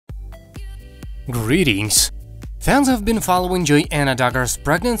Greetings! Fans have been following Joy Anna Duggar's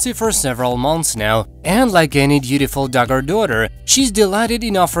pregnancy for several months now, and like any dutiful Duggar daughter, she's delighted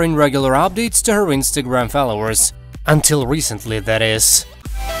in offering regular updates to her Instagram followers. Until recently, that is.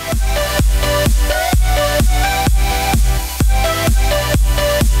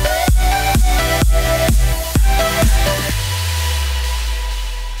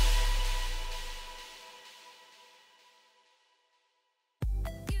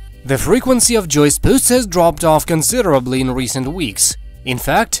 The frequency of Joy's posts has dropped off considerably in recent weeks. In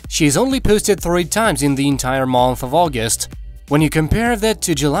fact, she's only posted 3 times in the entire month of August. When you compare that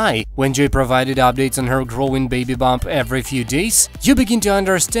to July, when Joy provided updates on her growing baby bump every few days, you begin to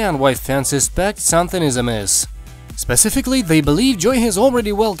understand why fans suspect something is amiss. Specifically, they believe Joy has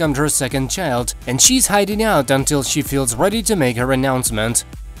already welcomed her second child, and she's hiding out until she feels ready to make her announcement.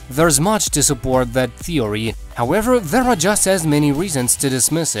 There's much to support that theory, however, there are just as many reasons to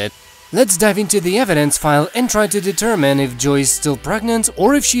dismiss it. Let's dive into the evidence file and try to determine if Joy is still pregnant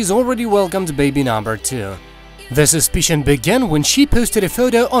or if she's already welcomed baby number 2. The suspicion began when she posted a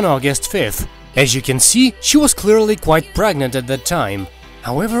photo on August 5th. As you can see, she was clearly quite pregnant at that time.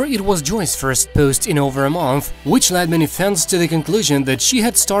 However, it was Joy's first post in over a month, which led many fans to the conclusion that she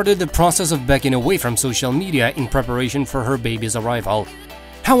had started the process of backing away from social media in preparation for her baby's arrival.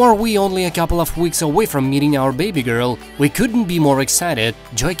 "How are we only a couple of weeks away from meeting our baby girl? We couldn't be more excited,"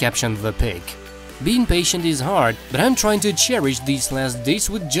 Joy captioned the pic. "Being patient is hard, but I'm trying to cherish these last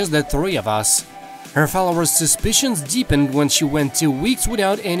days with just the 3 of us." Her followers' suspicions deepened when she went 2 weeks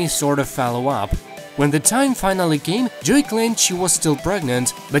without any sort of follow-up. When the time finally came, Joy claimed she was still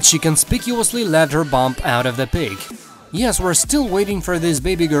pregnant, but she conspicuously left her bump out of the pic. "Yes, we're still waiting for this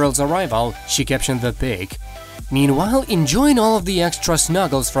baby girl's arrival," she captioned the pic. Meanwhile, enjoying all of the extra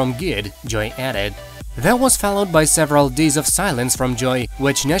snuggles from Gid, Joy added. That was followed by several days of silence from Joy,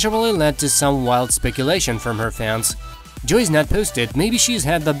 which naturally led to some wild speculation from her fans. "Joy's not posted, maybe she's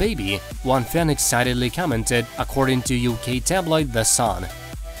had the baby," one fan excitedly commented, according to UK tabloid The Sun.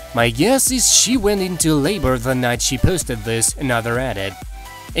 "My guess is she went into labor the night she posted this," another added.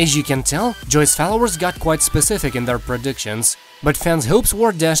 As you can tell, Joy's followers got quite specific in their predictions. But fans' hopes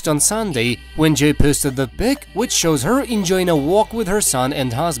were dashed on Sunday when Joy posted the pic, which shows her enjoying a walk with her son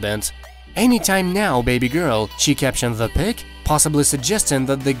and husband. "Anytime now, baby girl," she captioned the pic, possibly suggesting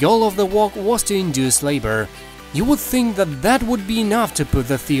that the goal of the walk was to induce labor. You would think that that would be enough to put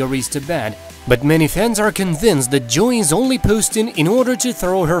the theories to bed, but many fans are convinced that Joy is only posting in order to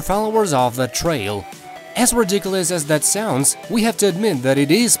throw her followers off the trail. As ridiculous as that sounds, we have to admit that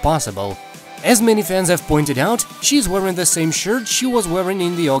it is possible. As many fans have pointed out, she's wearing the same shirt she was wearing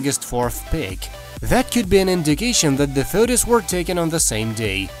in the August 4th pic. That could be an indication that the photos were taken on the same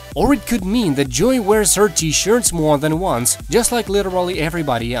day. Or it could mean that Joy wears her t-shirts more than once, just like literally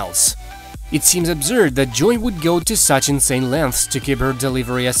everybody else. It seems absurd that Joy would go to such insane lengths to keep her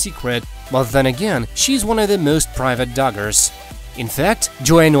delivery a secret, but then again, she's one of the most private Duggars. In fact,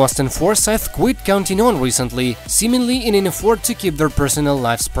 Joy and Austin Forsyth quit counting on recently, seemingly in an effort to keep their personal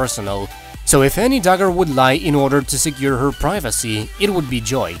lives personal. So if any Duggar would lie in order to secure her privacy, it would be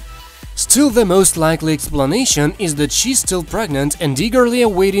Joy. Still, the most likely explanation is that she's still pregnant and eagerly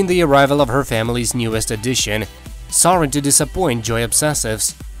awaiting the arrival of her family's newest addition. Sorry to disappoint Joy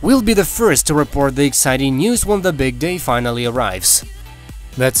obsessives. We'll be the first to report the exciting news when the big day finally arrives.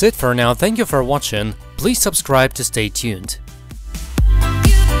 That's it for now, thank you for watching. Please subscribe to stay tuned.